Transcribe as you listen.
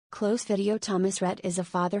close video. Rhett is a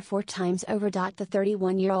father 4 times over. The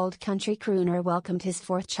 31-year-old country crooner welcomed his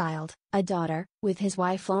fourth child, a daughter, with his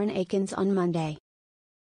wife Lauren Akins on Monday.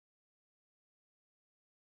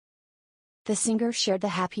 The singer shared the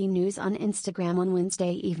happy news on Instagram on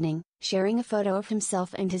Wednesday evening, sharing a photo of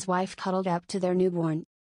himself and his wife cuddled up to their newborn.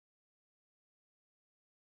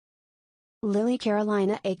 Lily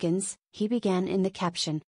Carolina Akins, he began in the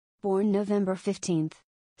caption. Born November 15.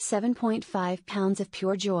 7.5 pounds of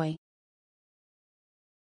pure joy.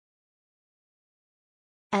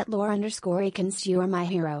 At @Lauren_Akins, you are my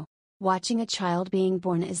hero. Watching a child being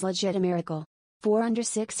born is legit a miracle.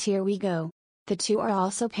 4/6 Here we go. The two are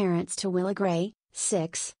also parents to Willa Gray,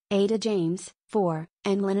 6, Ada James, 4,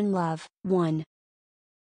 and Lennon Love, 1.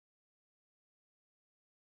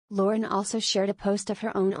 Lauren also shared a post of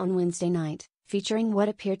her own on Wednesday night, featuring what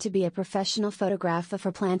appeared to be a professional photograph of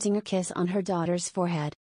her planting a kiss on her daughter's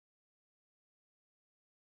forehead.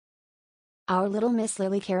 Our little Miss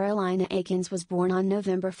Lily Carolina Akins was born on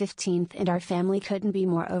November 15 and our family couldn't be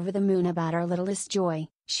more over the moon about our littlest joy,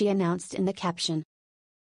 she announced in the caption.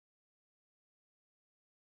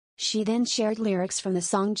 She then shared lyrics from the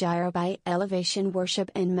song Gyro by Elevation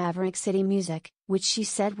Worship and Maverick City Music, which she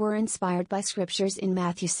said were inspired by scriptures in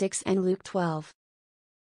Matthew 6 and Luke 12.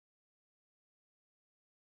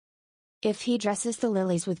 If he dresses the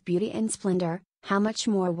lilies with beauty and splendor, how much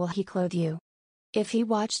more will he clothe you? If he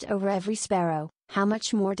watched over every sparrow, how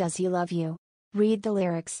much more does he love you? Read the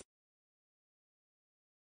lyrics.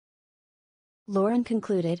 Lauren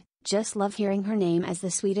concluded, just love hearing her name as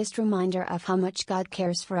the sweetest reminder of how much God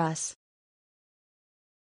cares for us.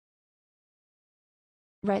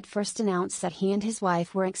 Rhett first announced that he and his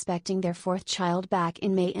wife were expecting their fourth child back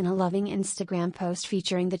in May in a loving Instagram post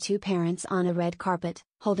featuring the two parents on a red carpet,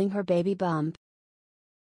 holding her baby bump.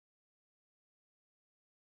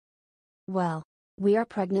 Well, we are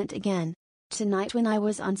pregnant again. Tonight when I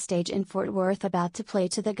was on stage in Fort Worth about to play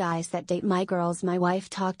to the guys that date my girls, my wife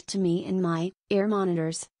talked to me in my ear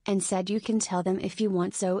monitors, and said you can tell them if you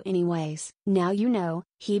want, so anyways, now you know,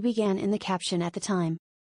 he began in the caption at the time.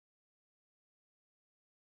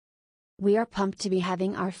 We are pumped to be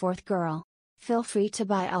having our fourth girl. Feel free to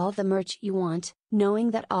buy all the merch you want,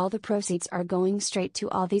 knowing that all the proceeds are going straight to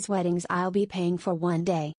all these weddings I'll be paying for one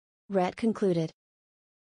day. Rhett concluded.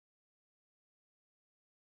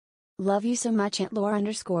 Love you so much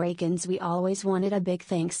 @Lauren_Akins. We always wanted a big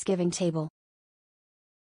Thanksgiving table.